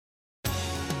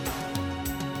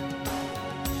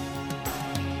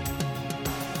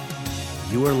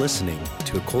You are listening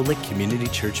to a Cold Lake Community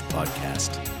Church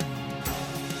podcast.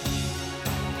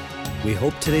 We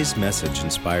hope today's message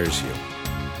inspires you.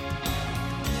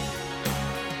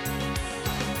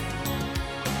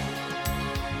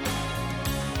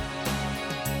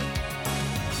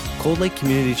 Cold Lake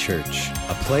Community Church,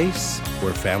 a place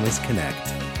where families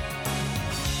connect.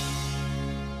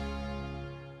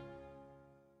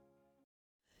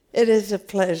 It is a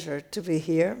pleasure to be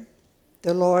here.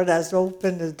 The Lord has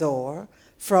opened the door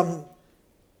from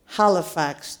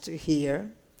Halifax to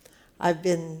here. I've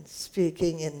been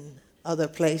speaking in other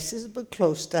places, but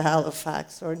close to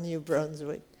Halifax or New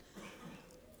Brunswick.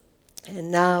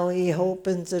 And now He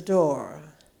opens the door.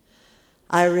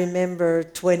 I remember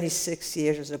 26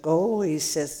 years ago, He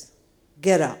says,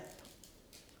 get up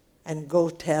and go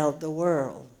tell the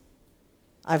world.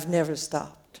 I've never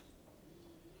stopped.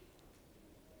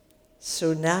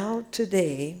 So now,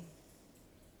 today,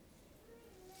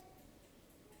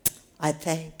 I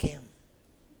thank Him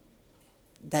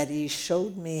that He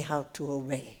showed me how to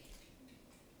obey.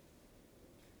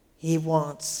 He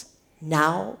wants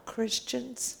now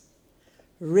Christians,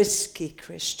 risky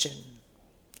Christian,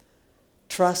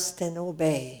 trust and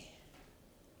obey.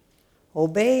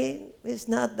 Obey is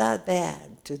not that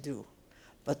bad to do,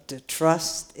 but to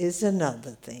trust is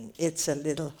another thing. It's a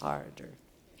little harder.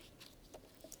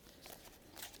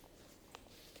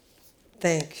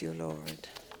 Thank you, Lord.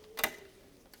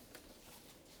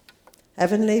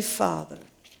 Heavenly Father,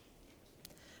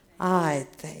 I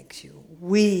thank you.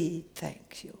 We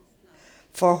thank you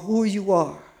for who you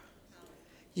are.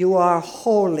 You are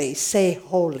holy. Say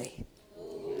holy.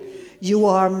 You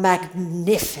are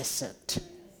magnificent.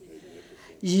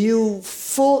 You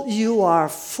are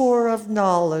full of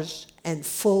knowledge and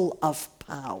full of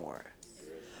power.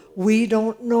 We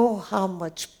don't know how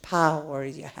much power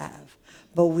you have,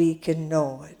 but we can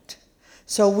know it.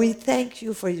 So we thank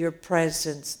you for your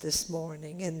presence this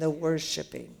morning in the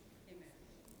worshiping. Amen.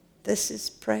 This is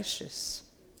precious.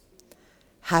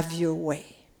 Have your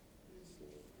way.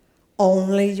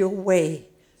 Only your way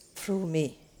through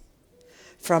me.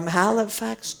 From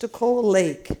Halifax to Cold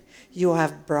Lake, you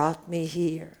have brought me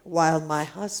here while my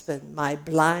husband, my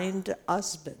blind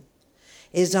husband,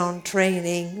 is on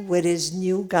training with his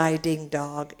new guiding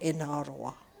dog in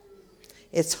Ottawa.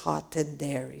 It's hot in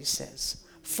there, he says.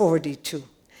 42.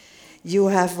 You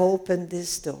have opened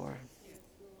this door.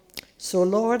 So,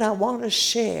 Lord, I want to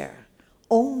share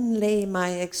only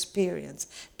my experience.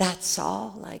 That's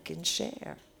all I can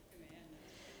share.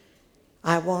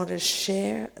 I want to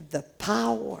share the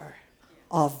power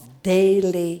of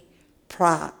daily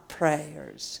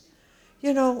prayers.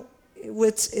 You know,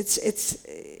 it's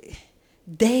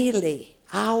daily,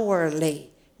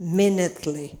 hourly,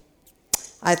 minutely.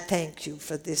 I thank you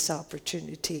for this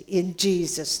opportunity in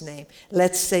Jesus' name.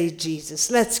 Let's say Jesus.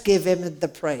 Let's give him the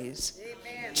praise.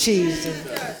 Amen.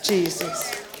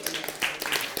 Jesus.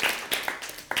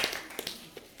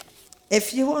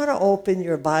 If you want to open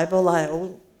your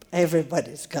Bible,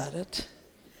 everybody's got it.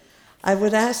 I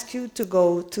would ask you to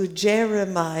go to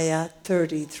Jeremiah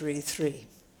 33:3.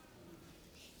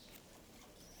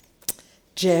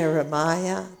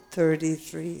 Jeremiah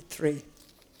 33:3.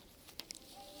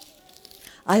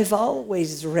 I've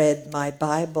always read my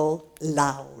Bible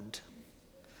loud.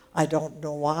 I don't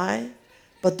know why,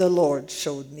 but the Lord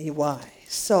showed me why.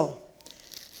 So,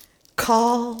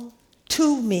 call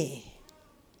to me,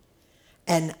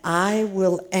 and I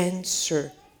will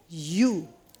answer you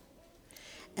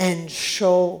and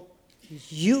show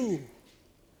you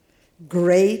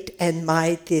great and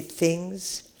mighty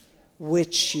things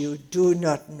which you do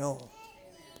not know.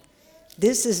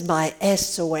 This is my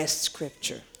SOS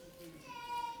scripture.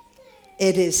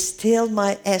 It is still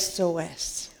my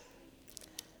SOS.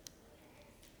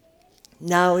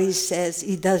 Now he says,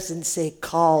 he doesn't say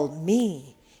call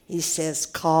me. He says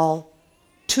call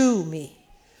to me.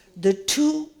 The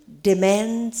two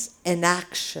demands an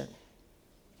action.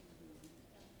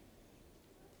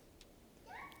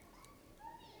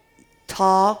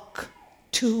 Talk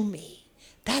to me.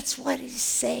 That's what he's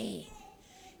saying.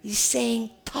 He's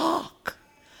saying talk.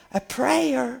 A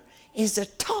prayer is a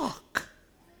talk.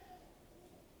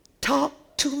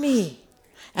 Talk to me.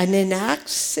 And in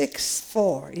Acts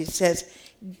 6:4, he says,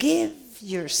 give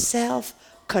yourself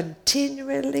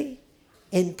continually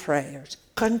in prayers.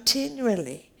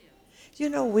 Continually. You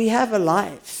know, we have a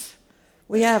life.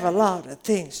 We have a lot of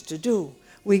things to do.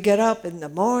 We get up in the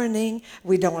morning.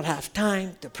 We don't have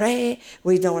time to pray.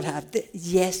 We don't have...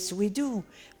 Yes, we do.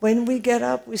 When we get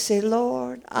up, we say,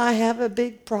 Lord, I have a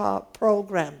big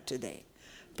program today,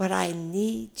 but I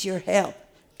need your help.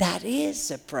 That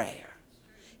is a prayer.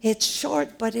 It's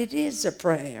short, but it is a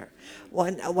prayer.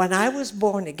 When I was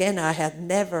born again, I had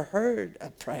never heard a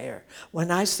prayer.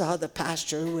 When I saw the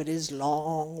pastor with his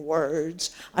long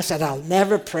words, I said, I'll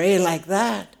never pray like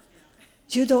that.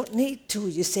 You don't need to.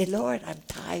 You say, Lord, I'm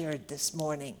tired this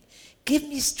morning. Give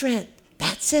me strength.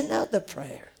 That's another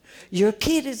prayer. Your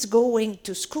kid is going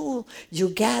to school. You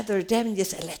gather them and you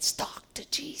say, let's talk to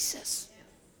Jesus.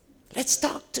 Let's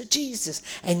talk to Jesus.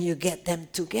 And you get them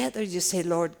together. You say,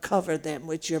 Lord, cover them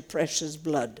with your precious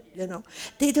blood. You know,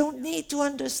 they don't need to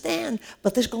understand,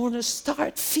 but they're going to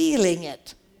start feeling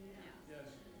it.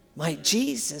 My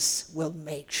Jesus will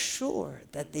make sure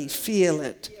that they feel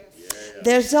it.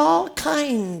 There's all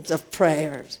kinds of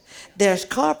prayers. There's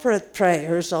corporate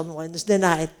prayers on Wednesday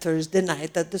night, Thursday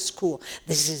night at the school.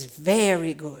 This is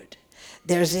very good.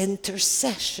 There's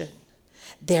intercession.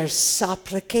 There's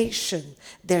supplication.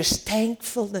 There's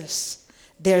thankfulness.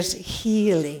 There's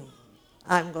healing.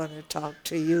 I'm going to talk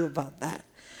to you about that.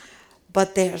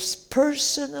 But there's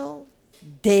personal,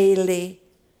 daily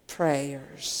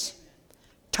prayers.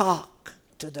 Talk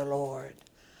to the Lord.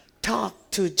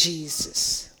 Talk to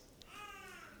Jesus.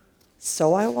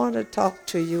 So I want to talk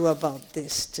to you about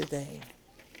this today.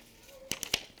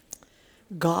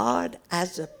 God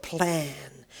has a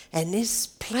plan, and his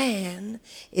plan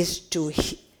is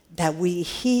that we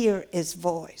hear his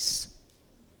voice.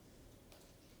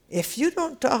 If you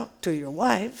don't talk to your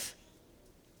wife,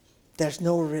 there's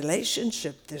no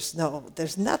relationship, there's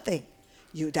nothing.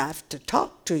 You'd have to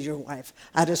talk to your wife.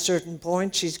 At a certain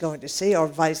point, she's going to say, or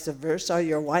vice versa,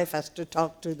 your wife has to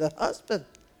talk to the husband.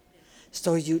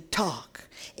 So you talk.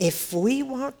 If we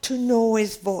want to know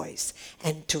his voice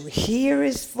and to hear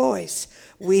his voice,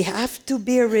 we have to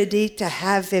be ready to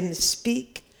have him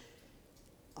speak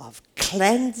of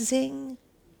cleansing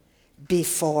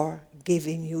before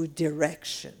giving you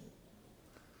direction.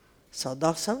 So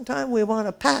sometimes we want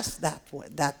to pass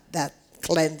that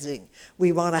cleansing.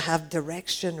 We want to have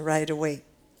direction right away.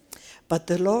 But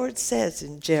the Lord says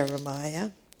in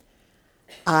Jeremiah,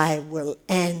 I will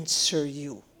answer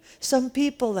you. Some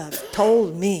people have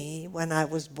told me when I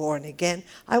was born again,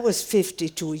 I was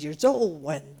 52 years old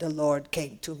when the Lord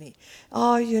came to me.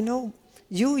 Oh, you know,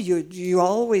 you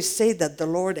always say that the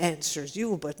Lord answers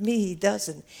you, but me, he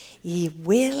doesn't. He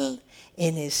will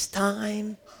in his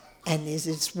time and in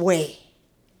his way.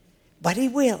 But he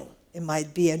will. It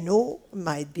might be a no, it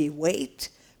might be wait,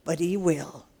 but he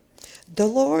will. The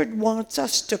Lord wants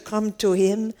us to come to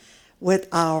him with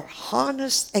our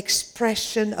honest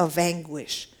expression of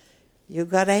anguish. You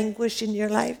got anguish in your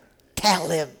life? Tell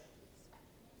him.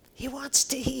 He wants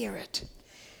to hear it.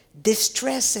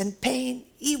 Distress and pain,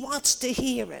 he wants to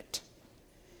hear it.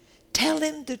 Tell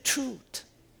him the truth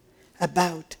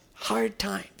about hard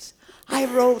times. I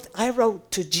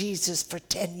wrote to Jesus for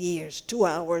 10 years, 2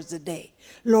 hours a day.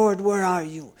 Lord, where are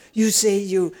you? You say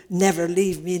you never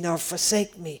leave me nor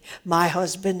forsake me. My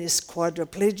husband is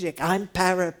quadriplegic. I'm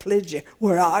paraplegic.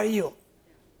 Where are you?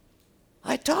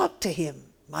 I talked to him.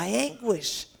 My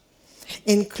anguish,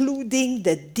 including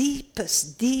the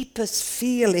deepest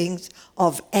feelings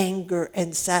of anger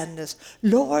and sadness.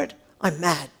 Lord, I'm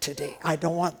mad today. I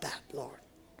don't want that, Lord.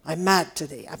 I'm mad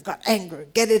today. I've got anger.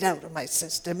 Get it out of my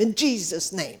system in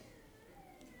Jesus' name.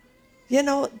 You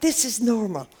know, this is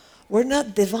normal. We're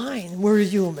not divine. We're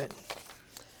human.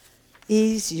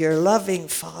 He's your loving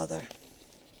Father.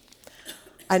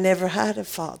 I never had a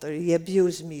father. He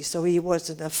abused me, so he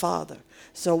wasn't a father.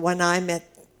 So when I met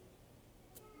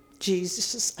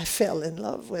Jesus, I fell in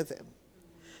love with him.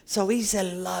 So he's a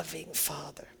loving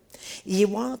Father. He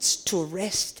wants to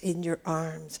rest in your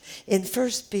arms. In 1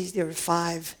 Peter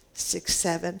 5, 6,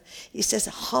 7, he says,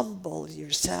 humble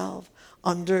yourself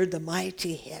under the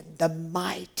mighty hand, the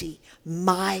mighty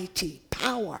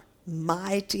power,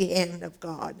 mighty hand of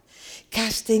God,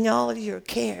 casting all your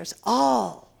cares,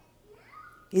 all.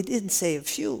 He didn't say a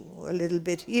few, a little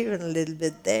bit here and a little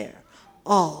bit there,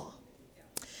 all.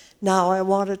 Now I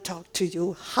want to talk to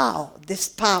you how this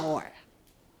power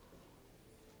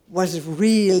was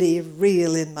really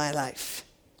real in my life.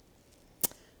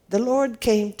 The Lord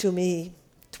came to me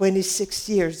 26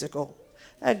 years ago.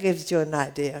 That gives you an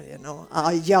idea, you know, how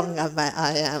young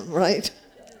I am, right?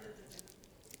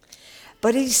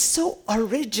 But he's so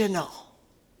original.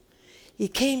 He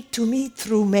came to me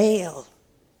through mail.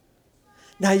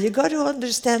 Now you got to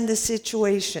understand the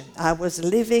situation. I was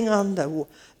living on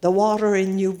the water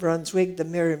in New Brunswick, the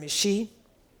Miramichi.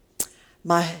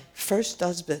 My first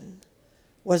husband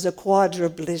was a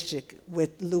quadriplegic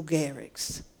with Lou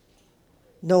Gehrig's.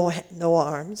 No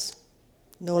arms,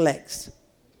 no legs.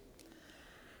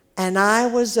 And I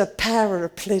was a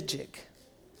paraplegic,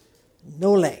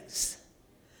 no legs.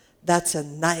 That's a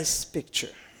nice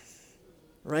picture,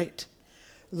 right?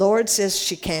 Lord says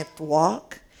she can't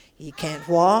walk, he can't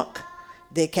walk,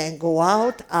 they can't go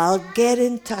out. I'll get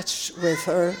in touch with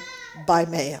her by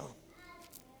mail.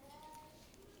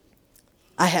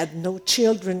 I had no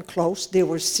children close. They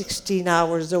were 16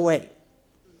 hours away.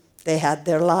 They had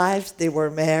their lives. They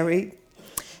were married.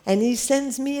 And he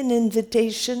sends me an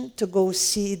invitation to go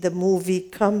see the movie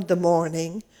Come the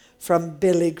Morning from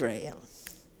Billy Graham.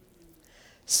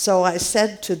 So I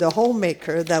said to the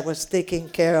homemaker that was taking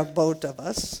care of both of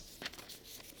us,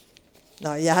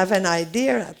 now you have an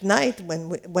idea, at night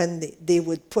when they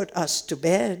would put us to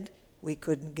bed, we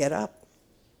couldn't get up.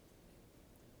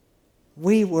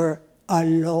 We were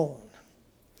alone.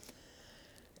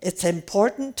 It's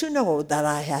important to know that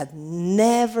I had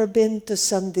never been to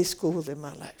Sunday school in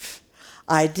my life.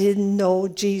 I didn't know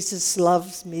Jesus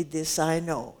loves me, this I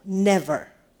know. Never.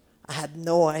 I had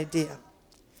no idea.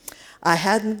 I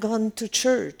hadn't gone to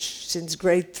church since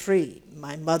grade 3.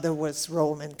 My mother was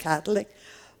Roman Catholic,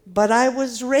 but I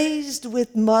was raised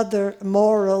with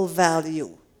moral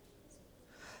value.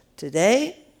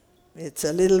 Today, it's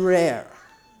a little rare,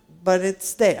 but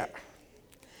it's there.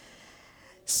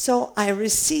 So I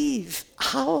receive,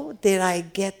 how did I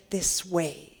get this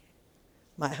way?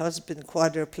 My husband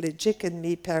quadriplegic and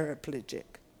me paraplegic.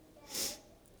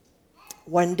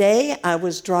 One day I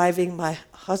was driving my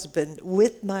husband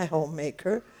with my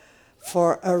homemaker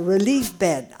for a relief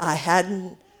bed. I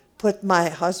hadn't put my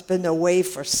husband away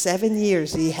for 7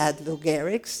 years. He had Lou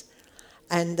Gehrig's.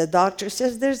 And the doctor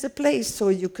says, there's a place so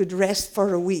you could rest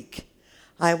for a week.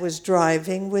 I was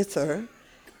driving with her.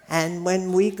 And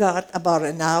when we got about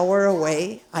an hour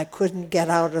away, I couldn't get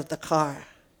out of the car.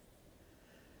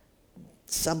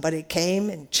 Somebody came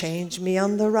and changed me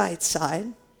on the right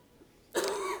side.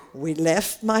 We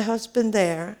left my husband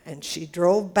there, and she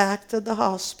drove back to the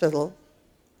hospital.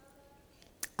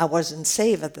 I wasn't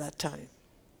safe at that time.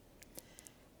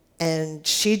 And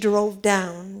she drove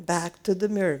down back to the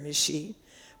Miramichi.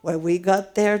 When we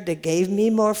got there, they gave me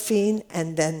morphine,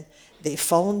 and then they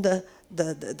phoned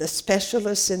the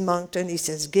specialist in Moncton. He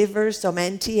says, give her some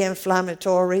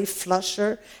anti-inflammatory, flush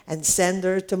her, and send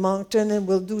her to Moncton, and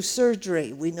we'll do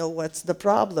surgery. We know what's the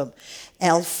problem.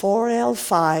 L4,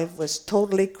 L5 was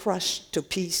totally crushed to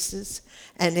pieces,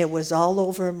 and it was all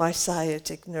over my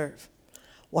sciatic nerve.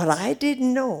 What I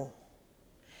didn't know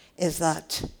is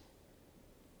that,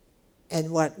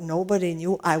 and what nobody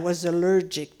knew, I was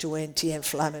allergic to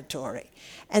anti-inflammatory.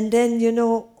 And then,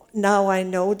 now I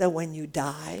know that when you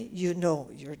die, you know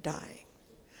you're dying.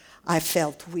 I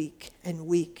felt weak and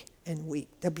weak and weak.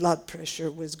 The blood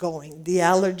pressure was going. The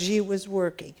allergy was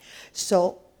working.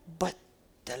 But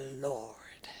the Lord,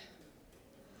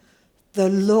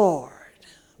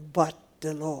 but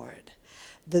the Lord.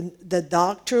 The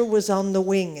doctor was on the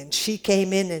wing, and she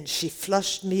came in and she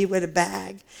flushed me with a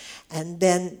bag, and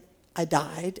then I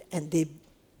died, and they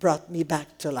brought me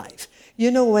back to life.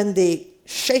 When they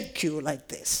shake you like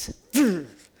this,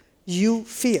 you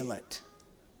feel it.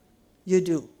 You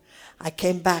do. I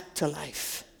came back to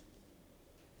life.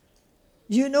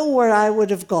 You know where I would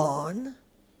have gone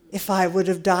if I would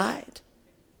have died?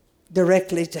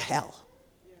 Directly to hell.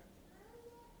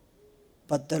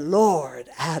 But the Lord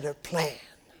had a plan.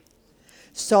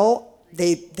 So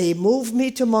they moved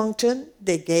me to Moncton.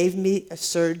 They gave me a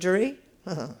surgery.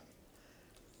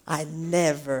 I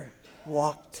never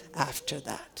walked after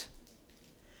that.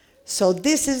 So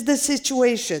this is the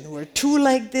situation. We're two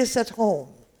like this at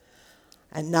home.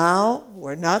 And now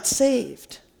we're not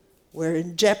saved. We're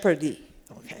in jeopardy,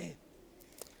 okay?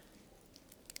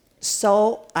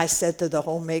 So I said to the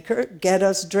homemaker, get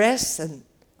us dressed, and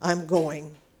I'm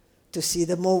going to see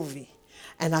the movie.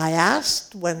 And I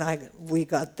asked when we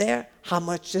got there, how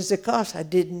much does it cost? I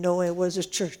didn't know it was a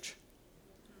church.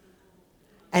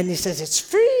 And he says, it's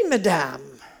free,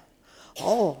 madame.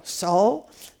 Oh, so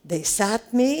they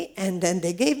sat me, and then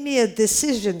they gave me a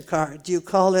decision card. You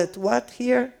call it what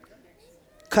here?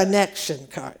 Connection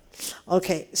card.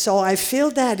 Okay, so I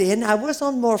filled that in. I was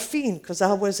on morphine because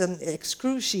I was in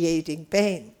excruciating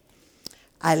pain.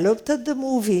 I looked at the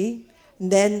movie,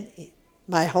 and then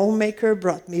my homemaker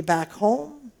brought me back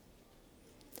home.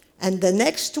 And the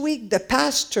next week, the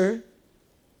pastor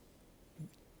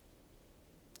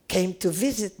came to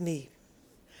visit me.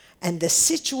 And the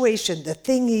situation, the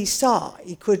thing he saw,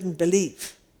 he couldn't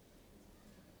believe.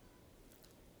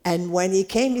 And when he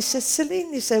came, he said,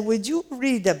 Celine, he said, would you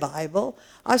read the Bible?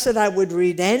 I said, I would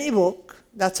read any book.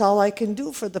 That's all I can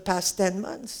do for the past 10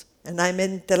 months. And I'm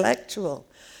intellectual.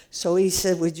 So he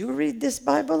said, would you read this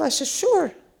Bible? I said,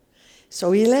 sure.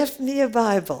 So he left me a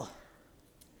Bible.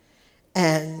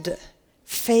 And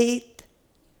faith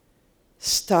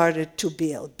started to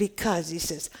build, because he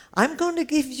says, I'm going to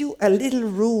give you a little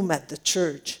room at the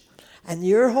church, and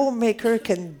your homemaker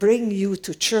can bring you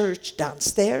to church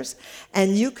downstairs,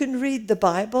 and you can read the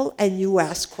Bible, and you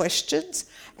ask questions,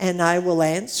 and I will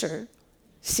answer.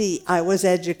 See, I was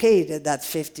educated at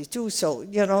 52, so,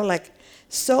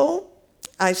 so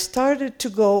I started to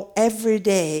go every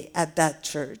day at that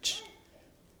church,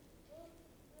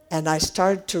 and I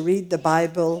started to read the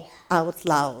Bible out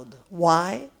loud.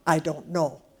 Why? I don't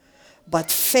know.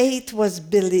 But faith was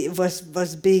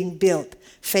being built.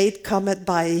 Faith cometh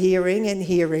by hearing, and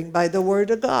hearing by the word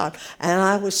of God. And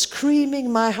I was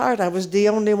screaming my heart. I was the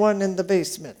only one in the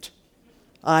basement.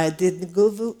 I didn't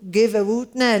give a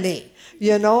woot nanny.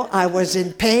 I was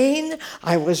in pain.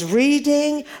 I was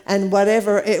reading, and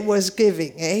whatever it was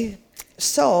giving.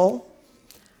 So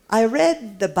I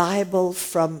read the Bible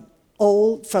from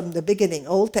the beginning,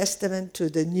 Old Testament to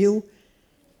the New,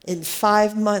 in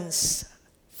 5 months,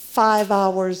 5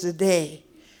 hours a day,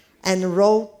 and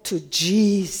wrote to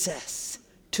Jesus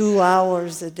 2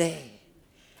 hours a day,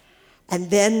 and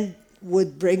then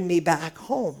would bring me back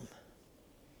home.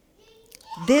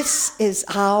 This is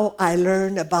how I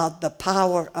learned about the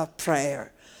power of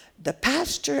prayer. The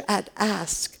pastor had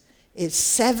asked his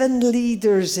 7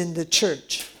 leaders in the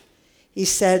church. He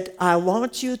said, I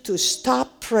want you to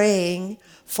stop praying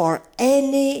for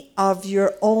any of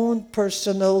your own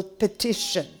personal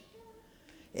petition.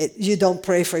 You don't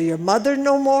pray for your mother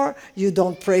no more. You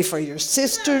don't pray for your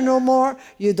sister no more.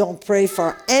 You don't pray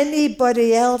for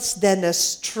anybody else than a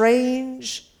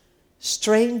stranger's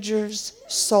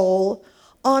soul,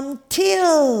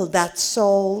 until that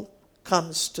soul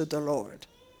comes to the Lord.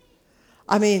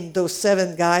 I mean, those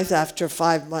 7 guys, after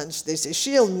 5 months, they say,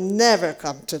 she'll never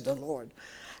come to the Lord.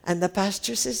 And the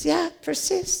pastor says, yeah,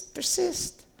 persist.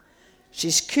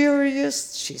 She's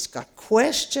curious. She's got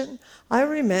questions. I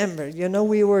remember,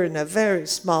 we were in a very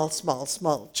small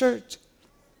church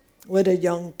with a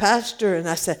young pastor, and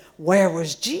I said, where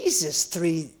was Jesus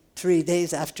three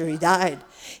days after he died?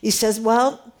 He says,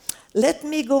 well, let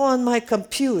me go on my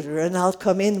computer and I'll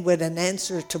come in with an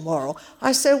answer tomorrow.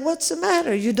 I said, what's the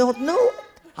matter? You don't know?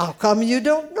 How come you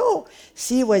don't know?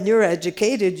 See, when you're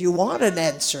educated, you want an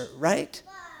answer, right?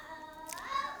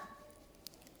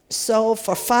 So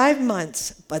for 5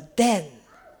 months, but then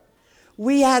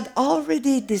we had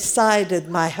already decided,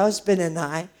 my husband and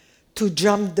I, to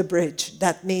jump the bridge.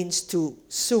 That means to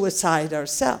suicide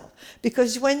ourselves.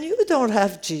 Because when you don't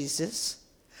have Jesus,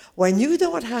 you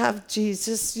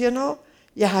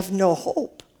have no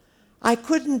hope. I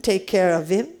couldn't take care of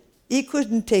him. He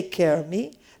couldn't take care of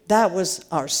me. That was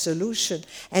our solution.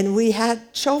 And we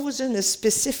had chosen a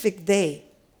specific day.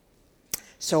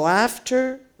 So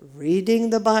after reading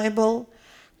the Bible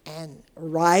and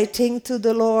writing to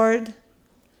the Lord,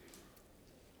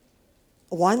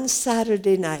 one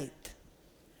Saturday night,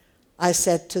 I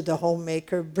said to the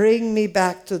homemaker, bring me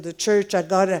back to the church. I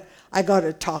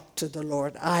gotta talk to the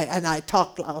Lord. I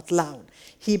talked out loud.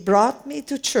 He brought me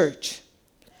to church.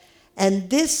 And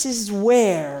this is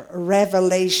where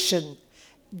revelation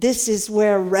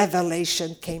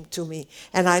came to me.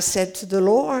 And I said to the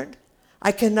Lord,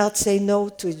 I cannot say no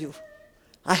to you.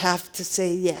 I have to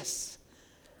say yes.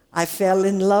 I fell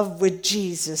in love with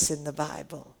Jesus in the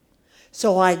Bible.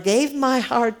 So I gave my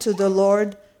heart to the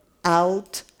Lord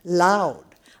out loud.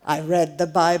 I read the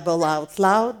Bible out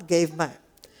loud,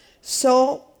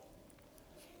 So,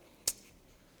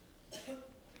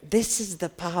 this is the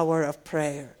power of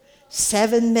prayer.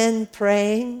 7 men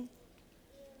praying,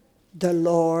 the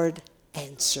Lord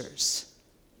answers.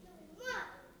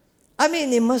 I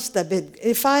mean, it must have been,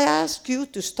 if I ask you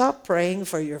to stop praying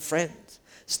for your friends,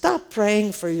 stop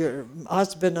praying for your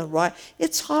husband and wife,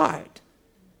 it's hard.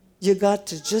 You got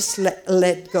to just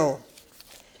let go.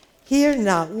 Here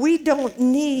now, we don't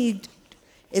need,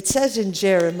 it says in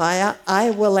Jeremiah,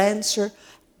 I will answer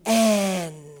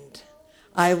and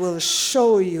I will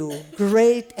show you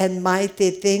great and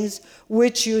mighty things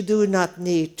which you do not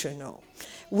need to know.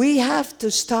 We have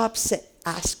to stop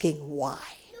asking why.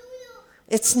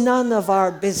 It's none of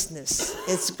our business.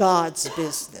 It's God's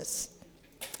business.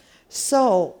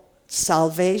 So,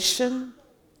 salvation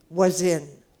was in.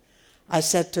 I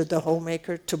said to the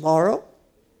homemaker, tomorrow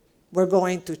we're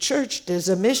going to church. There's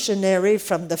a missionary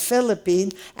from the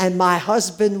Philippines and my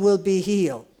husband will be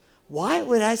healed. Why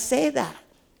would I say that?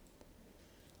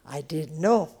 I didn't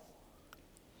know.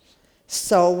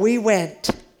 So we went.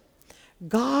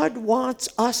 God wants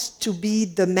us to be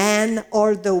the man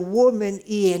or the woman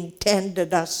He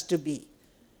intended us to be.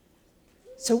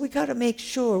 So we got to make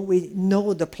sure we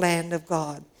know the plan of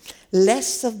God.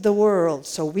 Less of the world.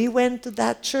 So we went to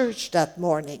that church that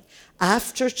morning.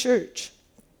 After church,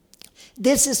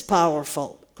 This is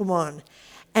powerful. Come on.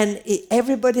 And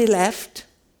everybody left.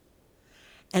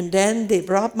 And then they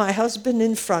brought my husband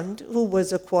in front, who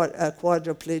was a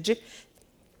quadriplegic.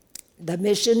 The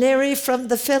missionary from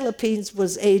the Philippines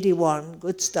was 81.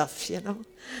 Good stuff, you know.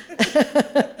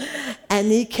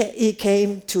 And he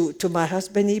came to my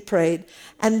husband, he prayed.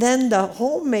 And then the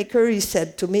homemaker, he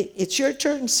said to me, "It's your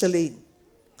turn, Celine."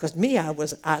 Because I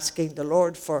was asking the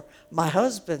Lord for my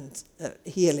husband's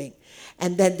healing.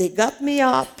 And then they got me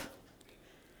up,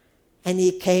 and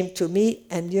he came to me,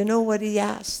 and you know what he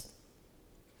asked?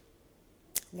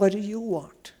 "What do you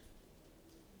want?"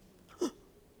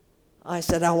 I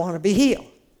said, "I want to be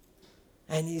healed."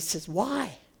 And he says,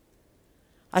 "Why?"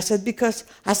 I said, "Because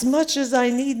as much as I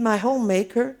need my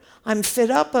homemaker, I'm fed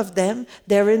up of them.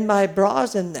 They're in my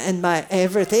bras and my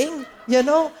everything, you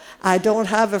know. I don't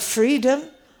have a freedom.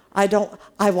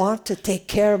 I want to take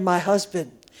care of my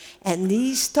husband." And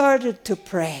he started to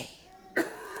pray.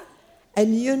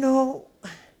 And you know,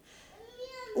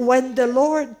 when the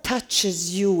Lord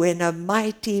touches you in a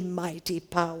mighty, mighty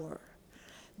power,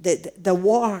 the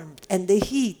warmth and the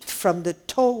heat from the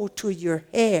toe to your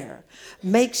hair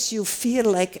makes you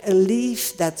feel like a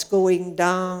leaf that's going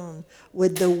down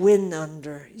with the wind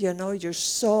under. You know, you're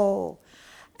so,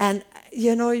 and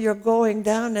you know, you're going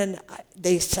down, and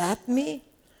they sat me,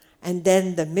 and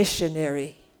then the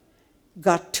missionary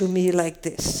got to me like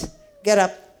this: "Get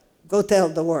up, go tell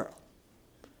the world."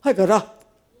 I got up.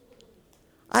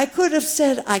 I could have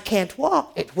said, "I can't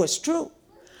walk." It was true.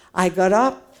 I got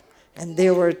up, and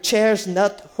there were chairs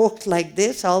not hooked like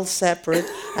this, all separate,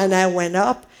 and I went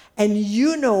up. And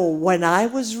you know, when I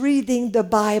was reading the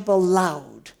Bible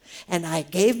loud, and I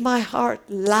gave my heart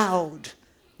loud,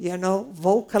 you know,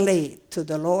 vocally to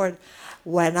the Lord,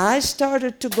 when I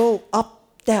started to go up,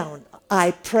 down,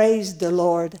 I praised the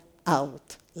Lord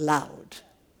out loud.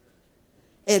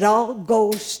 It all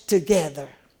goes together.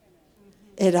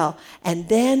 It all. And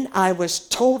then I was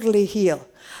totally healed.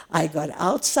 I got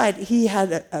outside. He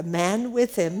had a man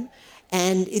with him,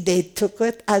 and they took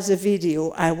it as a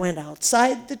video. I went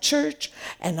outside the church,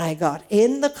 and I got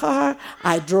in the car.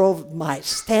 I drove my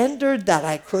Standard that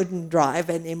I couldn't drive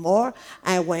anymore.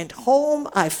 I went home.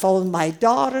 I phoned my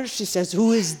daughter. She says,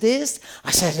 "Who is this?"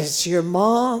 I said, "It's your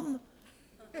mom."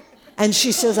 And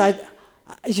she says,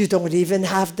 "You don't even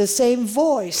have the same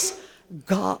voice."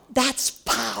 God, that's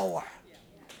power.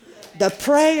 The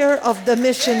prayer of the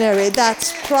missionary,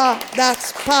 that's power.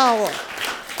 That's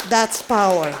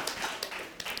power.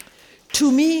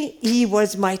 To me, he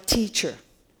was my teacher.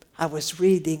 I was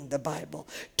reading the Bible.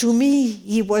 To me,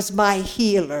 he was my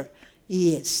healer.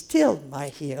 He is still my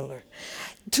healer.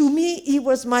 To me, he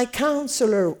was my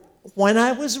counselor when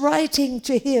I was writing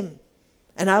to him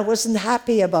and I wasn't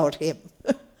happy about him.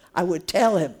 I would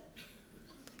tell him.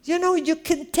 You know, you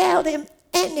can tell him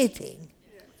anything.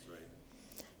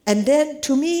 And then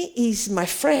to me, he's my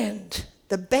friend,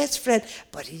 the best friend,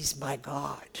 but he's my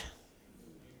God.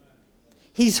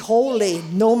 He's holy,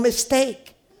 no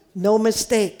mistake, no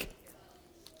mistake.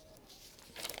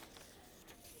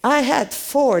 I had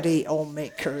 40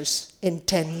 homemakers in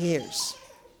 10 years.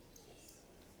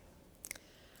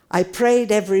 I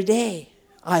prayed every day.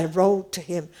 I wrote to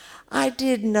him. I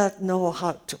did not know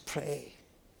how to pray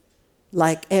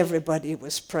like everybody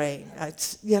was praying,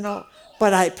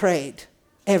 but I prayed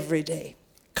every day,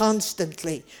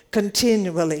 constantly,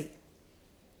 continually.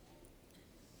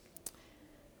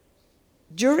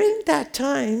 During that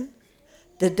time,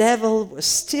 the devil was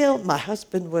still, my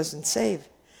husband wasn't saved,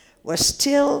 was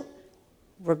still,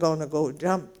 we're going to go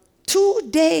jump. 2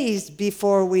 days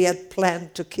before we had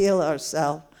planned to kill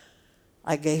ourselves,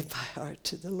 I gave my heart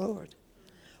to the Lord.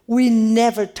 We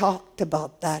never talked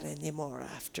about that anymore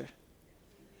after.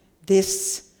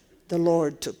 This, the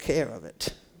Lord took care of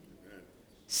it.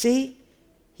 See,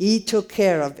 he took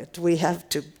care of it. We have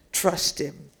to trust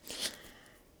him.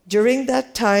 During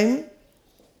that time,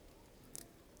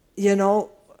 you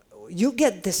know, you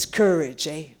get discouraged,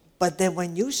 But then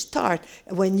when you start,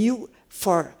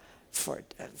 for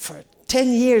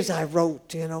 10 years I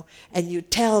wrote, and you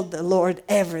tell the Lord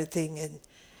everything,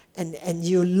 and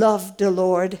you love the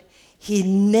Lord,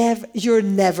 you're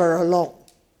never alone.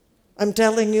 I'm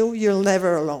telling you, you're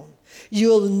never alone.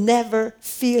 You'll never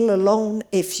feel alone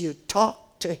if you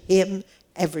talk to him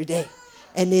every day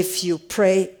and if you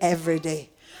pray every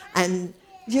day. And,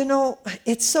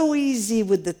 it's so easy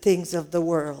with the things of the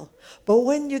world. But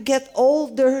when you get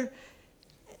older,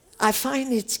 I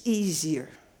find it's easier.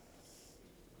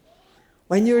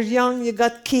 When you're young, you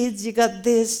got kids, you got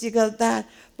this, you got that.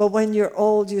 But when you're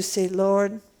old, you say,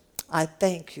 Lord, I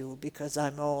thank you because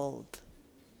I'm old.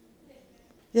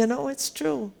 It's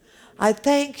true. I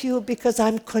thank you because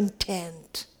I'm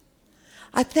content.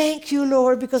 I thank you,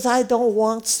 Lord, because I don't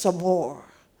want some more.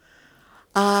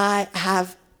 I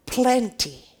have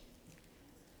plenty.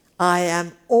 I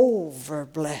am over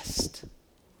blessed.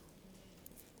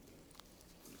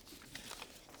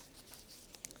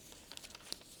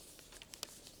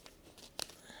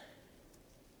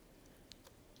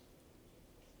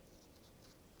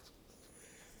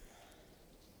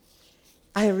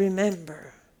 I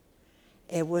remember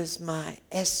it was my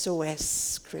SOS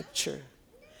scripture.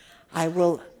 I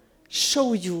will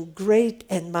show you great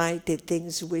and mighty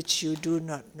things which you do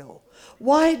not know.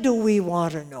 Why do we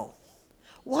want to know?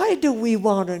 Why do we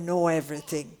want to know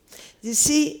everything? You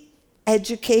see,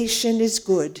 education is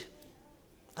good.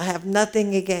 I have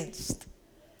nothing against.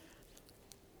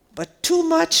 But too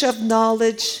much of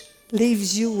knowledge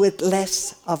leaves you with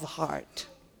less of heart.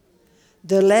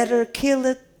 The letter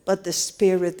killeth, but the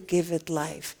Spirit giveth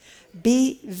life.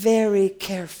 Be very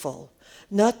careful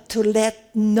not to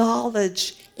let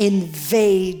knowledge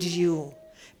invade you,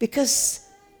 because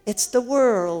it's the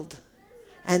world,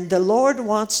 and the Lord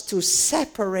wants to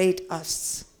separate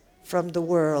us from the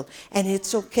world, and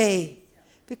it's okay,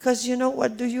 because you know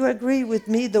what, do you agree with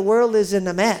me? The world is in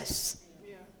a mess.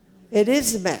 It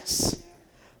is a mess,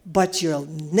 but you're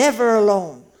never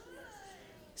alone.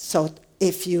 So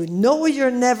if you know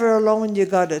you're never alone, you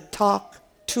got to talk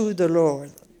to the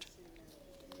Lord.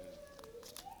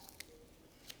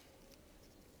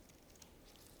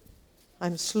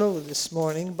 I'm slow this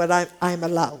morning, but I'm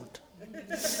allowed.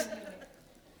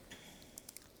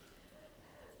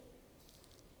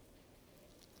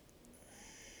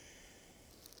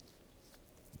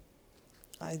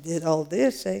 I did all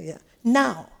this. Yeah.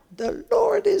 Now, the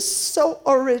Lord is so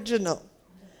original.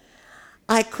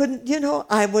 I couldn't,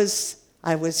 I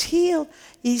was healed.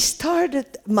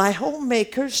 My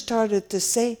homemaker started to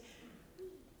say,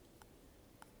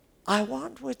 I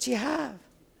want what you have.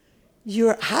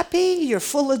 You're happy, you're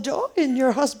full of joy, and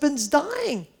your husband's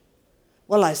dying.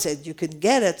 Well, I said, you can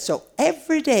get it. So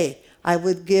every day I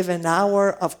would give an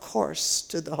hour of course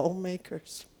to the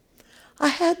homemakers. I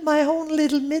had my own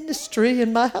little ministry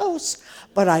in my house,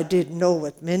 but I didn't know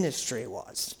what ministry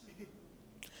was.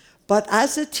 But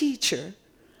as a teacher,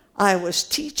 I was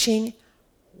teaching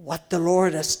what the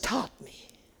Lord has taught me.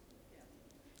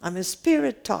 I'm a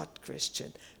Spirit-taught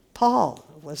Christian. Paul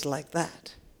was like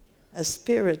that. A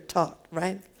Spirit-taught,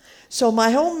 right? So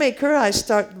my homemaker,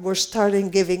 were starting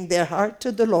giving their heart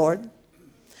to the Lord.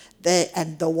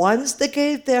 And the ones that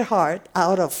gave their heart,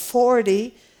 out of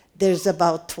 40, there's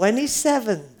about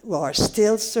 27 who are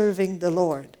still serving the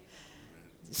Lord.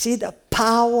 See the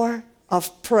power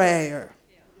of prayer.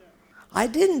 I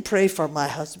didn't pray for my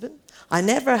husband. I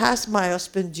never asked my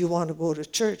husband, do you want to go to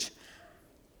church?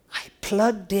 I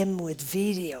plugged him with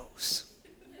videos.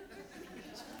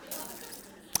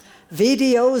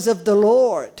 Videos of the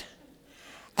Lord.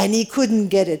 And he couldn't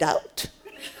get it out.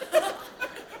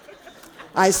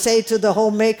 I say to the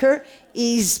homemaker,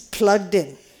 he's plugged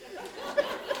in.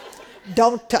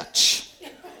 Don't touch.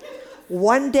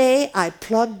 One day I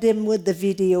plugged him with the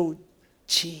video,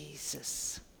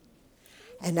 Jesus.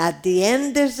 And at the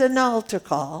end there's an altar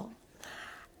call.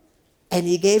 And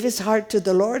he gave his heart to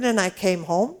the Lord, and I came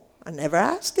home. I never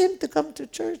asked him to come to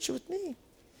church with me.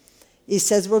 He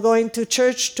says, we're going to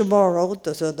church tomorrow.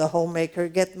 So the homemaker,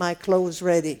 get my clothes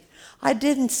ready. I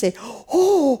didn't say,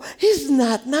 oh, isn't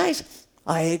that nice?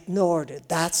 I ignored it.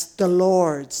 That's the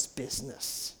Lord's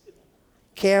business.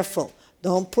 Careful.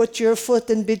 Don't put your foot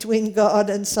in between God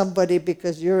and somebody,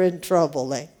 because you're in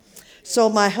trouble. So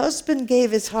my husband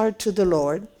gave his heart to the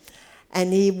Lord,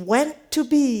 and he went to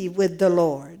be with the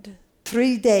Lord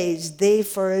 3 days, day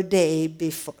for a day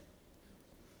before,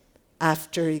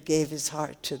 after he gave his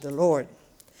heart to the Lord.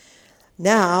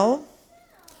 Now,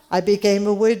 I became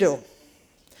a widow.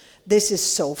 This is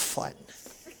so fun.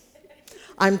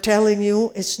 I'm telling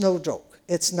you, it's no joke.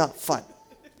 It's not fun.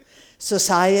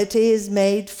 Society is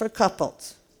made for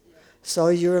couples, so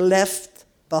you're left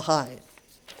behind.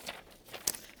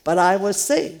 But I was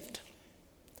saved.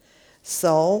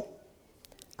 So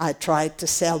I tried to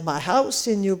sell my house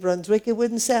in New Brunswick. It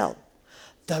wouldn't sell.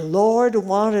 The Lord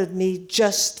wanted me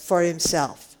just for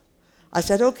himself. I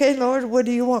said, okay, Lord, what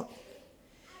do you want?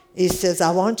 He says, I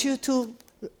want you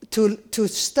to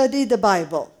study the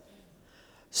Bible.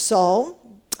 So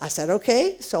I said,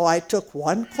 okay. So I took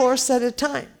one course at a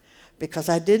time, because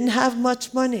I didn't have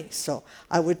much money. So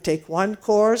I would take one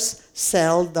course,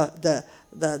 sell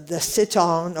the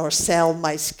sit-on, or sell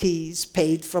my skis,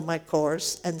 paid for my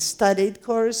course, and studied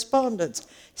correspondence.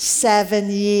 7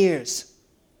 years.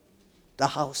 The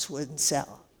house wouldn't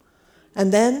sell.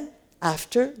 And then,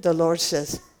 after, the Lord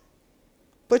says,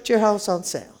 put your house on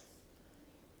sale.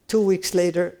 2 weeks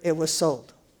later, it was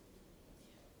sold.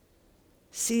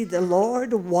 See, the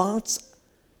Lord wants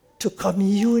to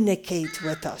communicate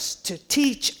with us, to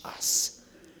teach us.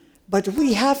 But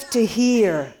we have to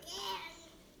hear.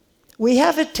 We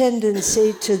have a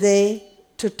tendency today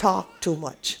to talk too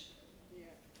much.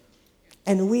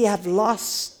 And we have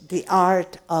lost the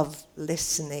art of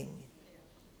listening.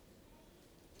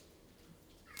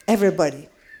 Everybody.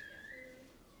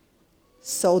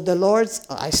 So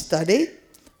I studied,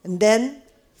 and then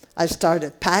I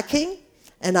started packing,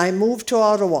 and I moved to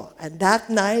Ottawa. And that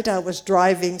night I was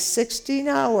driving 16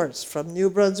 hours from New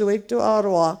Brunswick to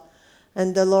Ottawa,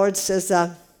 and the Lord says,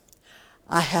 I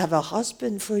have a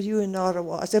husband for you in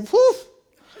Ottawa. I said, whew,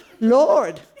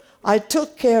 Lord, I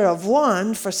took care of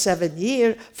one for 10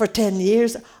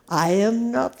 years. I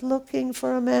am not looking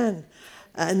for a man.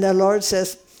 And the Lord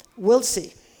says, we'll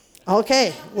see.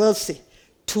 Okay, we'll see.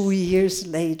 2 years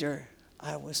later,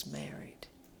 I was married.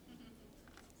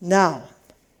 Now,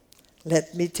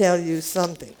 let me tell you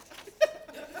something.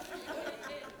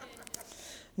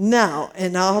 Now,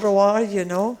 in Ottawa, you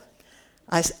know,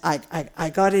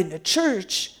 I got in a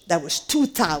church that was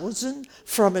 2,000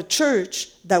 from a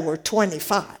church that were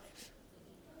 25.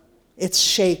 It's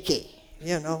shaky,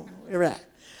 you know.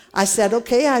 I said,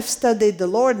 okay, I've studied the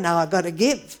Lord, now I've got to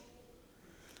give.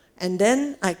 And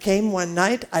then I came one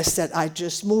night, I said, I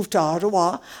just moved to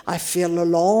Ottawa. I feel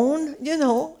alone, you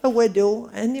know, a widow.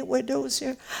 Any widows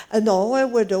here? No, a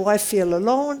widow, I feel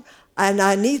alone, and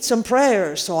I need some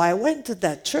prayer. So I went to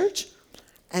that church,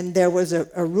 and there was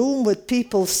a room with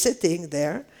people sitting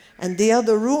there, and the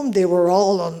other room, they were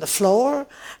all on the floor,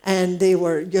 and they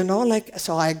were, you know, like,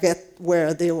 so I get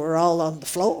where they were all on the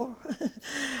floor.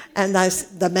 And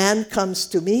the man comes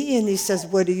to me, and he says,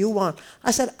 what do you want?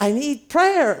 I said, I need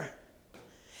prayer.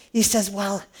 He says,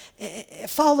 well,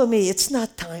 follow me, it's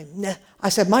not time. I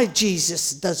said, my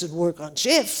Jesus doesn't work on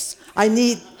shifts. I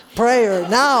need prayer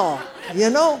now, you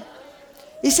know.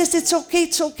 He says, it's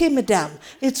okay, madame.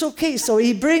 It's okay. So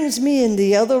he brings me in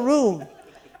the other room.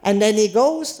 And then he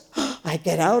goes, I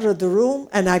get out of the room,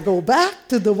 and I go back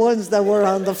to the ones that were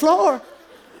on the floor.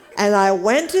 And I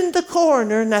went in the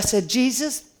corner, and I said,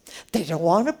 Jesus, they don't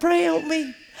want to pray on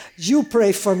me. You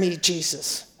pray for me,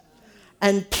 Jesus.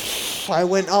 And I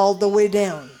went all the way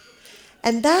down.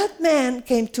 And that man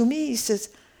came to me, he says,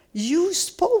 you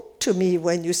spoke to me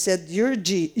when you said your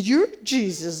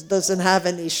Jesus doesn't have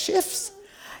any shifts.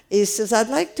 He says, I'd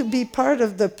like to be part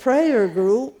of the prayer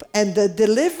group and the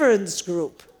deliverance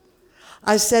group.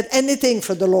 I said, anything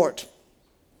for the Lord.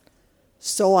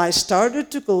 So I started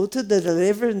to go to the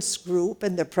deliverance group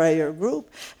and the prayer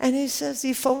group. And he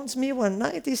phones me one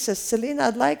night. He says, Celine,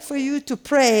 I'd like for you to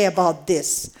pray about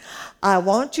this. I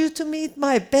want you to meet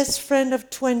my best friend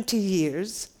of 20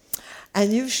 years.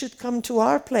 And you should come to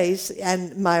our place.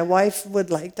 And my wife would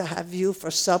like to have you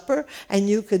for supper. And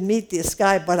you could meet this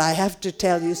guy. But I have to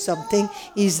tell you something.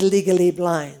 He's legally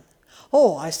blind.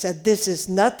 Oh, I said, this is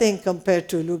nothing compared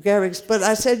to Lou Gehrig's. But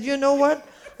I said, you know what?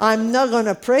 I'm not going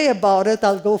to pray about it.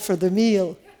 I'll go for the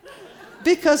meal.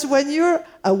 Because when you're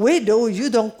a widow, you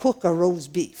don't cook a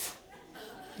roast beef.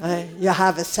 You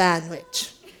have a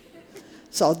sandwich.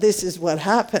 So this is what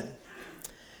happened.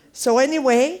 So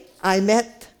anyway, I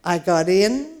got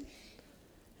in,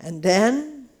 and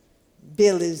then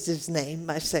Bill is his name,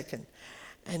 my second.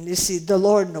 And you see, the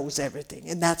Lord knows everything,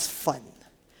 and that's fun.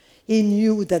 He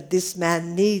knew that this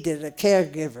man needed a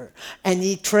caregiver, and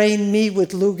he trained me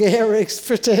with Lou Gehrig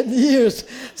for 10 years,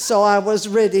 so I was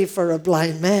ready for a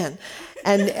blind man.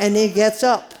 And he gets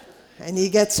up.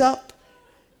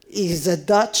 He's a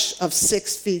Dutch of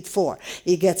 6'4".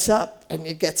 He gets up, and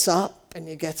he gets up, and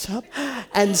he gets up,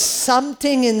 and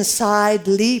something inside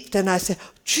leaped, and I said,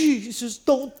 Jesus,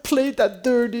 don't play that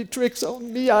dirty tricks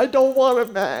on me. I don't want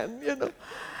a man, you know.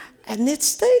 And it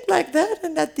stayed like that,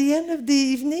 and at the end of the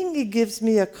evening, he gives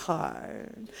me a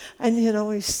card. And, you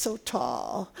know, he's so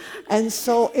tall and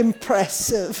so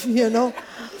impressive, you know.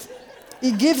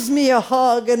 He gives me a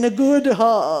hug, and a good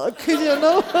hug, you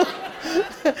know.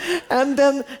 and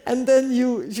then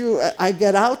I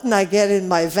get out, and I get in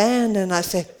my van, and I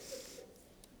say,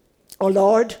 oh,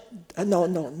 Lord,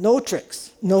 no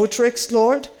tricks. No tricks,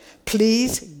 Lord.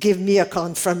 Please give me a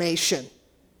confirmation.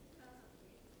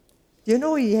 You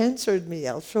know, he answered me.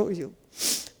 I'll show you.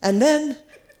 And then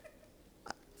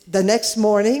the next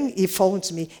morning, he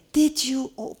phones me. Did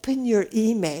you open your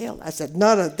email? I said,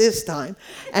 not at this time.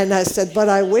 And I said, but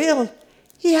I will.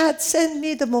 He had sent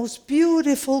me the most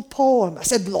beautiful poem. I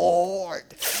said, Lord,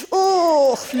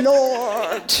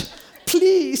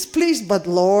 please. But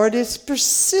Lord is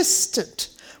persistent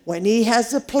When he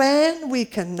has a plan, we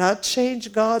cannot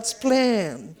change God's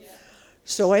plan.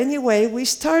 So anyway, we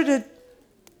started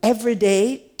every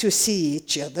day to see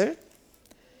each other.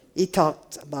 He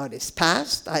talked about his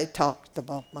past. I talked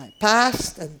about my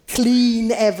past and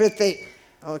clean everything.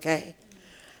 Okay?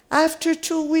 After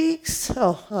 2 weeks,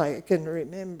 I can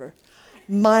remember.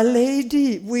 My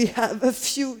lady, we have a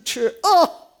future.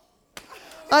 Oh!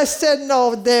 I said,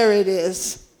 no, there it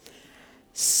is.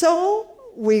 So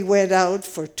we went out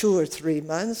for 2 or 3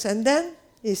 months, and then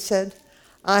he said,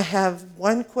 I have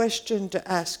one question to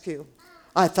ask you.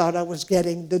 I thought I was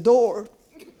getting the door.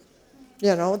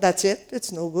 You know, that's it.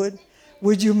 It's no good.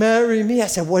 Would you marry me? I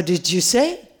said, what did you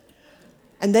say?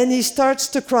 And then he starts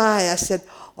to cry. I said,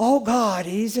 oh, God,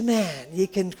 he's a man. He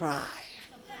can cry.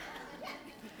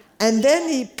 And then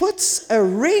he puts a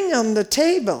ring on the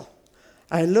table.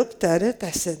 I looked at it. I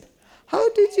said, how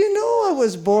did you know I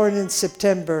was born in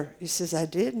September? He says, I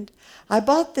didn't. I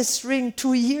bought this ring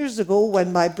 2 years ago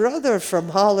when my brother from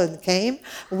Holland came.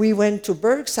 We went to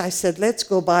Berks. I said, let's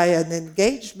go buy an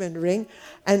engagement ring.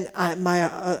 And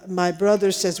my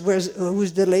brother says,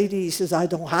 who's the lady? He says, I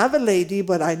don't have a lady,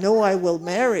 but I know I will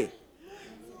marry.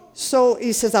 So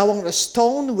he says, I want a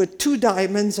stone with 2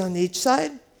 diamonds on each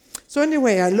side. So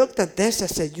anyway, I looked at this. I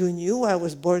said, you knew I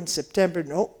was born in September?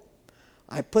 No.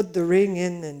 I put the ring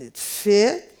in and it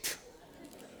fit.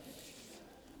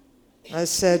 I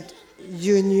said,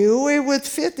 you knew it would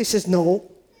fit? He says,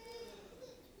 no.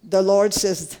 The Lord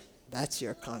says, that's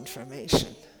your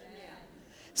confirmation.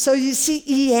 So you see,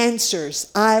 he answers.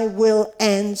 I will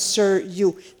answer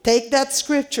you. Take that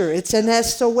scripture. It's an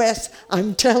SOS.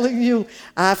 I'm telling you,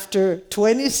 after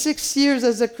 26 years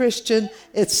as a Christian,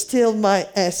 it's still my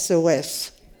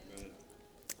SOS.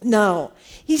 Now,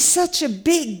 he's such a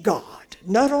big God.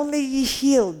 Not only he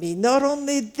healed me, not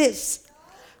only this.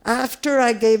 After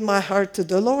I gave my heart to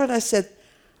the Lord, I said,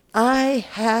 I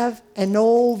have an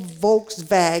old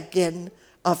Volkswagen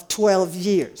of 12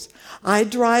 years. I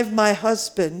drive my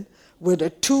husband with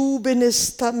a tube in his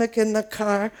stomach in the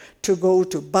car to go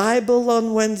to Bible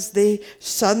on Wednesday,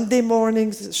 Sunday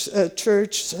morning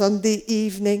church, Sunday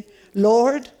evening.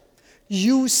 Lord,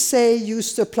 you say you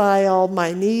supply all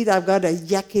my need. I've got a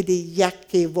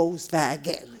yakety-yacky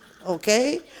Volkswagen,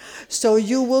 okay? So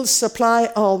you will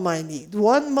supply all my need.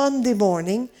 One Monday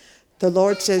morning, the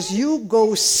Lord says, you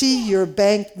go see your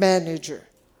bank manager.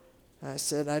 I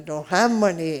said, I don't have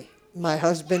money. My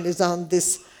husband is on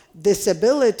this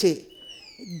disability.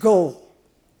 Go.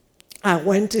 I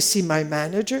went to see my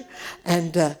manager,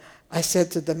 and I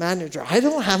said to the manager, I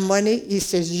don't have money. He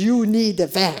says, you need a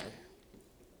van.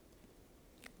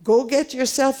 Go get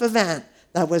yourself a van.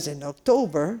 That was in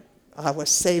October. I was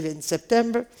saved in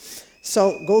September.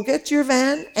 So go get your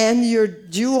van, and you're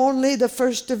due only the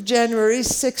 1st of January,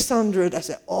 $600. I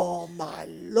said, oh, my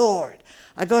Lord,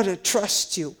 I got to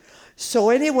trust you. So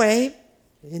anyway,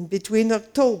 in between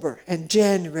October and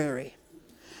January,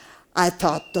 I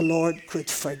thought the Lord could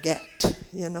forget,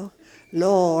 you know.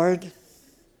 Lord,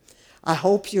 I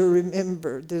hope you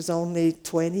remember there's only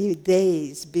 20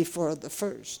 days before the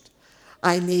 1st.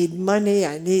 I need money,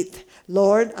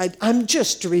 Lord, I'm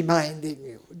just reminding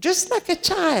you, just like a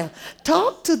child.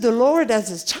 Talk to the Lord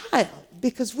as a child,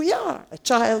 because we are a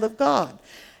child of God.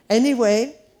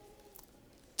 Anyway,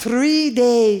 3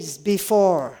 days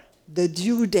before the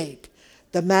due date,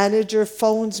 the manager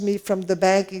phones me from the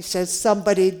bank. He says,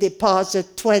 somebody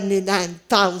deposit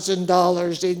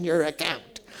 $29,000 in your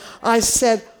account. I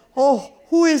said, oh,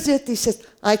 who is it? He said,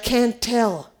 I can't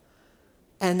tell.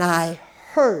 And I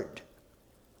heard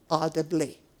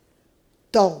audibly,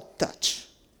 don't touch.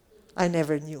 I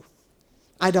never knew.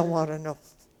 I don't want to know.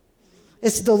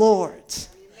 It's the Lord's.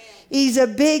 He's a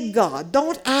big God.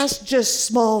 Don't ask just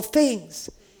small things.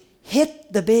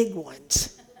 Hit the big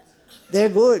ones. They're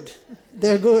good.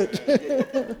 They're good.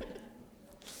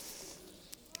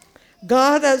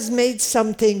 God has made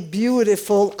something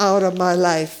beautiful out of my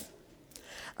life.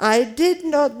 I did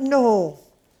not know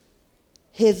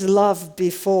his love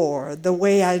before the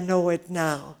way I know it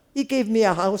now. He gave me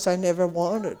a house I never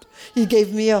wanted. He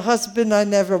gave me a husband I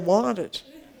never wanted.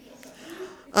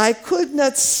 I could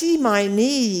not see my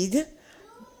need.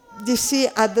 You see,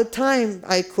 at the time,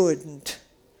 I couldn't.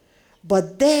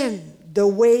 But then the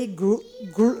way grew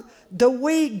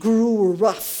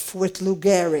rough with Lou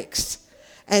Gehrig's,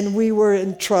 and we were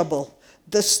in trouble.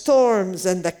 The storms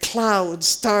and the clouds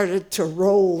started to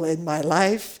roll in my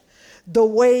life. The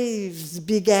waves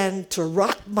began to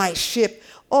rock my ship.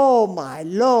 Oh, my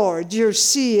Lord, your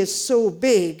sea is so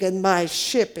big and my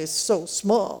ship is so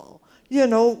small. You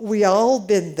know, we all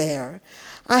been there.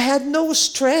 I had no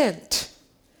strength.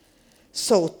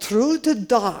 So through the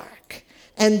dark,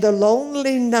 And the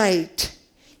lonely night,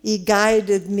 he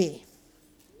guided me.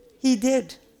 He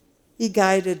did. He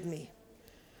guided me.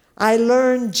 I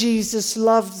learned Jesus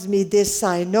loves me, this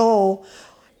I know,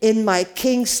 in my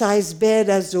king-size bed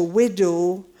as a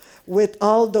widow with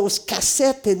all those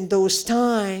cassettes in those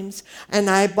times. And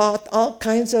I bought all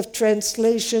kinds of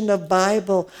translation of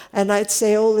Bible. And I'd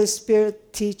say, Holy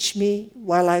Spirit, teach me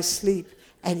while I sleep.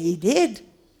 And he did.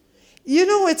 You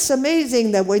know, it's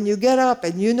amazing that when you get up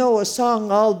and you know a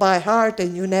song all by heart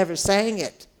and you never sang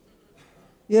it.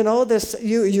 You know this,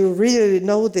 you really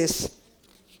know this.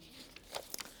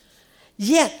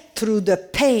 Yet through the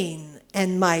pain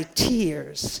and my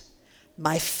tears,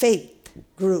 my faith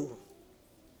grew.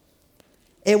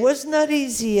 It was not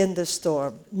easy in the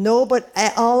storm. No, but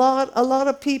a lot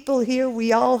of people here,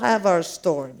 we all have our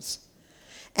storms.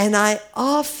 And I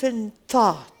often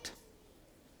thought,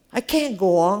 I can't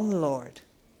go on, Lord.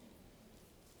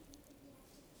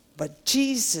 But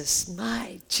Jesus,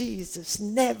 my Jesus,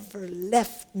 never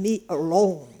left me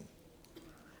alone.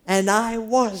 And I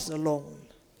was alone.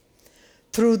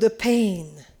 Through the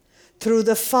pain, through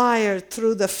the fire,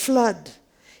 through the flood,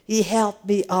 he helped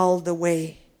me all the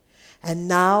way. And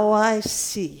now I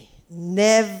see,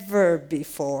 never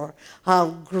before, how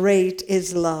great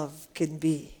his love can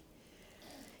be.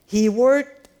 He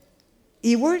worked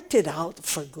it out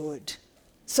for good.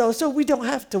 So we don't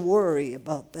have to worry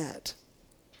about that.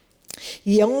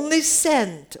 He only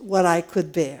sent what I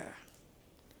could bear.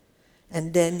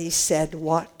 And then he said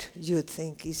what you'd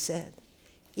think he said.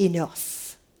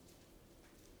 Enough.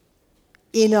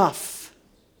 Enough.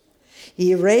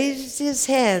 He raised his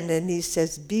hand and he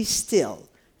says, be still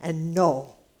and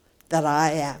know that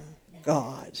I am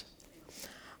God.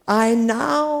 I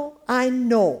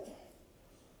know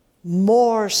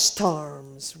more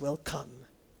storms will come.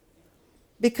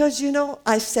 Because, you know,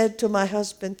 I said to my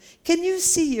husband, can you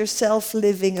see yourself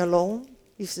living alone?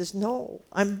 He says, no,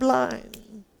 I'm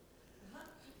blind.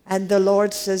 And the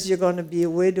Lord says, you're going to be a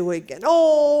widow again.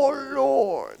 Oh,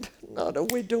 Lord, not a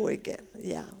widow again.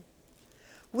 Yeah.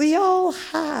 We all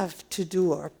have to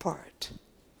do our part.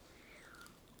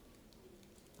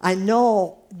 I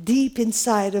know deep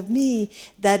inside of me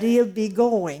that he'll be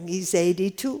going. He's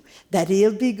 82. That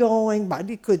he'll be going, but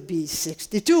he could be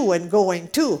 62 and going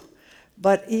too.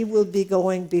 But he will be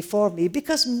going before me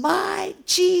because my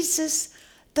Jesus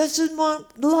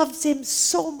loves him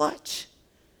so much.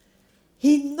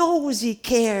 He knows he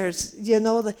cares, you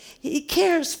know, he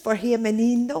cares for him and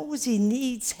he knows he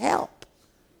needs help.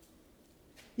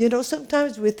 You know,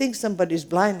 sometimes we think somebody's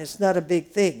blind, it's not a big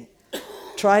thing.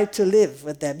 Try to live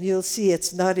with them. You'll see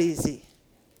it's not easy.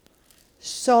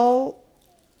 So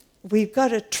we've got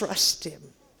to trust him.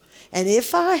 And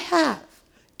if I have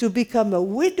to become a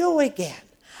widow again,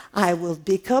 I will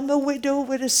become a widow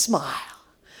with a smile.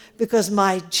 Because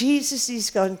my Jesus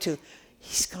is going to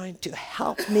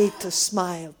help me to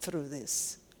smile through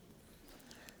this.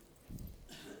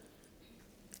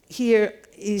 Here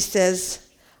he says,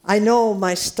 I know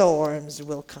my storms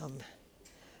will come,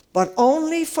 but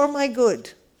only for my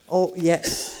good. Oh,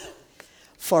 yes.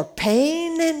 For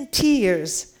pain and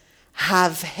tears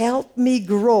have helped me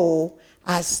grow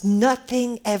as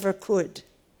nothing ever could.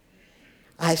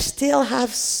 I still have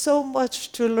so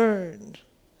much to learn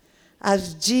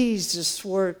as Jesus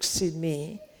works in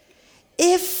me.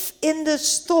 If in the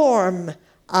storm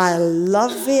I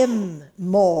love him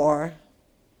more,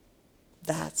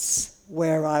 that's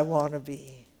where I want to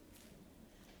be.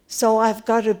 So I've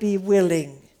got to be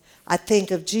willing. I think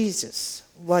of Jesus,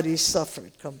 what he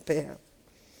suffered, compare.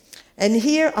 And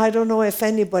here, I don't know if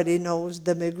anybody knows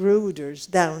the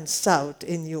Magruders down south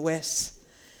in U.S.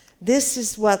 This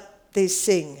is what they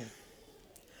sing.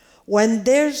 When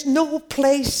there's no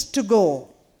place to go,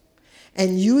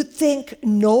 and you think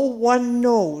no one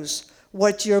knows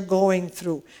what you're going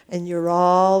through, and you're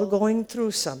all going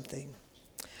through something.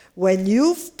 When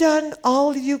you've done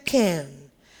all you can,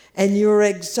 and you're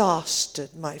exhausted,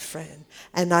 my friend,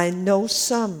 and I know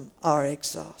some are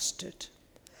exhausted.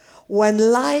 When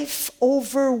life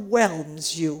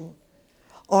overwhelms you,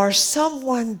 or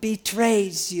someone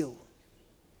betrays you,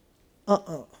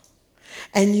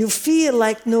 and you feel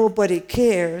like nobody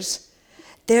cares,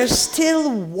 there's still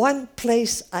one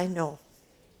place I know.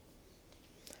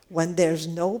 When there's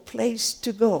no place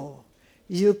to go,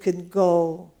 you can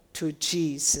go to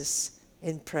Jesus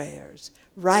in prayers.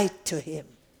 Write to him.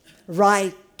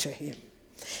 Write to him.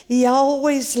 He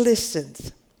always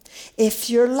listens. If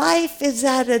your life is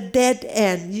at a dead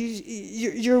end,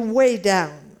 you're way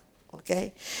down,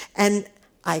 okay? And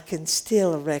I can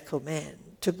still recommend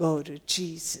to go to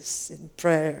Jesus in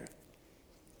prayer.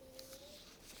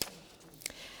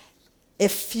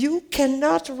 if you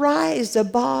cannot rise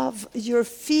above your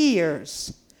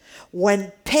fears,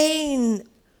 when pain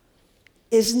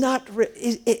is not,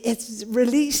 it's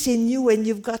releasing you and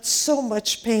you've got so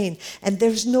much pain and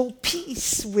there's no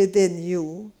peace within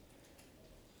you,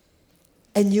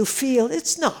 and you feel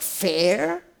it's not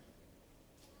fair,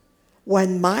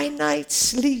 when my night's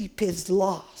sleep is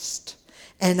lost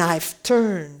and I've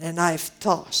turned and I've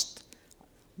tossed,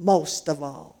 most of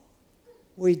all,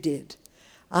 we did,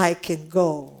 I can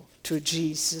go to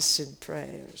Jesus in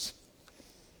prayers.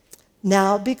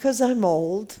 Now, because I'm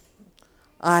old,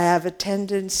 I have a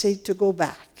tendency to go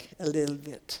back a little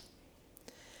bit.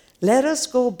 Let us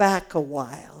go back a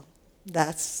while.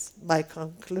 That's my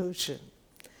conclusion.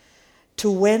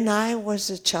 To when I was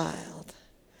a child.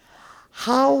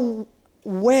 How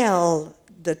well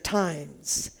the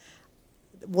times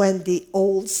when the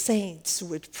old saints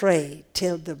would pray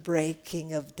till the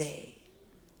breaking of day.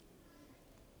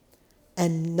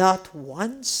 And not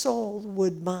one soul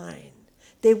would mind.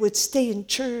 They would stay in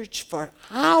church for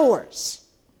hours.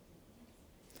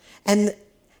 And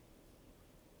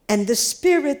the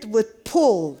Spirit would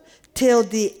pull till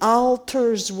the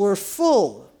altars were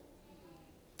full.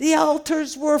 The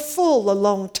altars were full a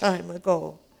long time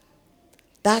ago.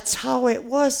 That's how it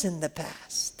was in the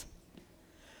past.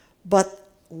 But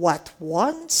what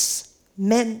once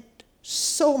meant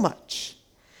so much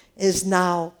is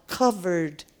now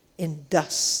covered in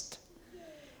dust.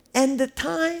 And the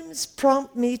times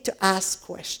prompt me to ask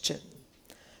question.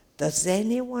 Does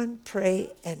anyone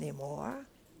pray anymore?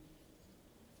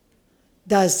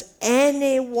 Does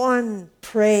anyone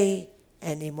pray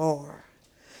anymore?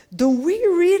 Do we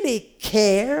really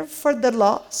care for the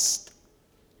lost?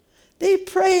 They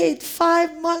prayed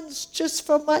 5 months just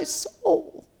for my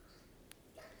soul.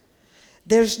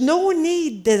 There's no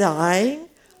need denying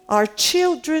our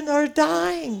children are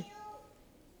dying.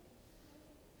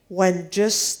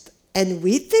 And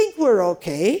we think we're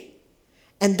okay,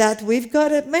 and that we've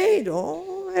got it made.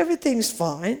 Oh, everything's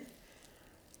fine.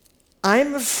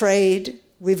 I'm afraid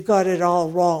we've got it all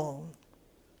wrong.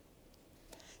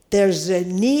 There's a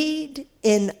need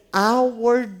in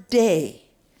our day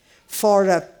for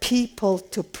a people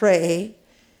to pray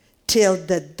till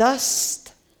the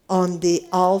dust on the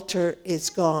altar is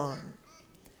gone.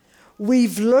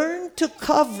 We've learned to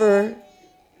cover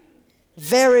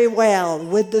very well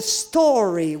with the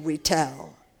story we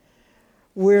tell.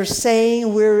 We're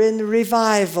saying we're in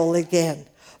revival again.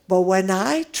 But when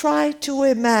I try to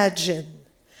imagine,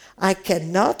 I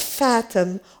cannot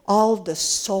fathom all the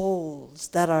souls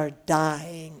that are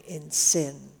dying in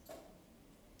sin.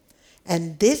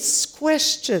 And this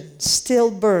question still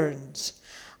burns.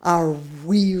 Are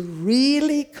we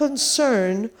really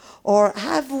concerned, or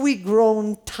have we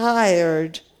grown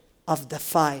tired of the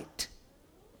fight?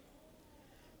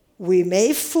 We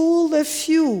may fool a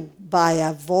few by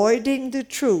avoiding the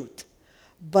truth,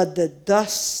 but the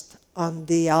dust on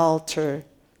the altar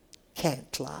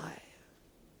can't lie.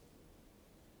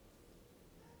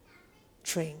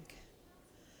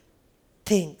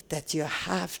 Think that you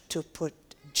have to put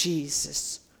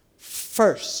Jesus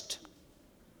first.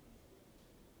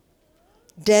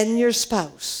 Then your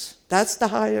spouse. That's the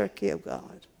hierarchy of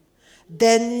God.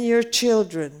 Then your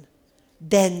children.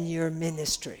 Then your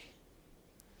ministry.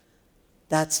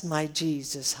 That's my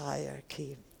Jesus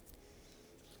hierarchy.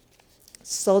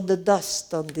 So the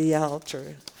dust on the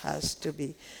altar has to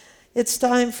be. It's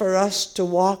time for us to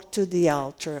walk to the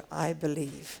altar, I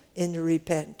believe, in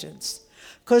repentance.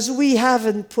 Because we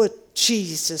haven't put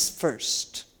Jesus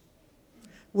first.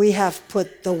 We have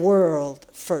put the world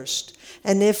first.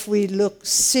 And if we look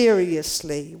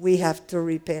seriously, we have to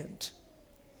repent.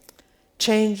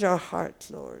 Change our heart,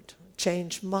 Lord.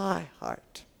 Change my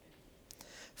heart.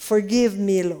 Forgive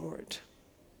me, Lord.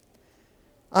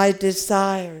 I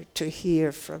desire to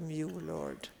hear from you,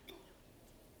 Lord.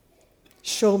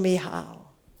 Show me how.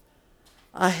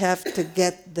 I have to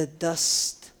get the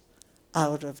dust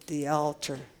out of the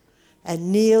altar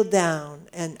and kneel down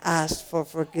and ask for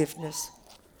forgiveness.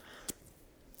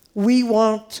 We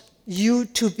want you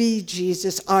to be,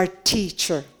 Jesus, our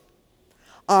teacher,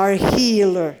 our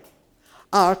healer,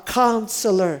 our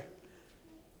counselor.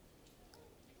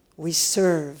 We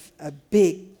serve a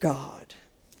big God.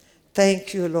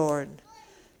 Thank you, Lord.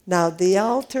 Now the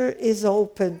altar is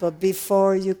open, but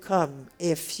before you come,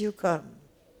 if you come,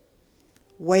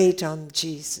 wait on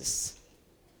Jesus.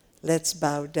 Let's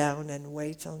bow down and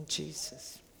wait on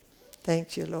Jesus.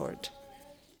 Thank you, Lord.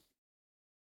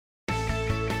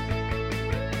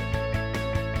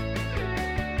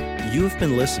 You have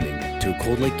been listening to a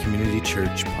Cold Lake Community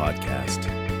Church podcast.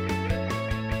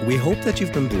 We hope that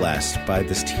you've been blessed by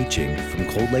this teaching from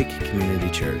Cold Lake Community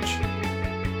Church.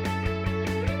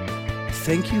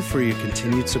 Thank you for your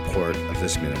continued support of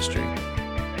this ministry.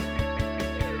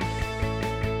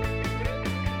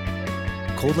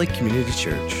 Cold Lake Community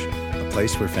Church, a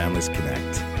place where families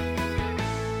connect.